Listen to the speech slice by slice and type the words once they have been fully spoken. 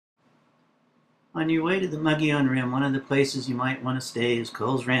On your way to the Mogollon Rim, one of the places you might want to stay is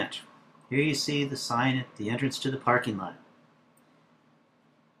Kohl's Ranch. Here you see the sign at the entrance to the parking lot.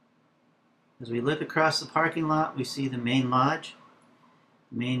 As we look across the parking lot, we see the main lodge.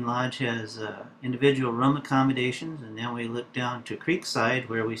 The main lodge has individual room accommodations, and then we look down to Creekside,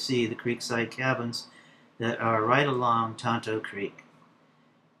 where we see the Creekside cabins that are right along Tonto Creek.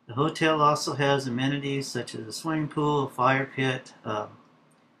 The hotel also has amenities such as a swimming pool, a fire pit, a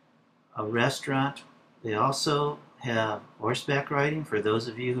restaurant. They also have horseback riding for those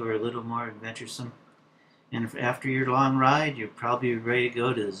of you who are a little more adventuresome. And after your long ride, you're probably ready to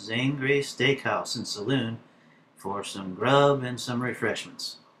go to the Zane Grey Steakhouse and Saloon for some grub and some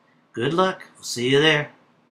refreshments. Good luck. We'll see you there.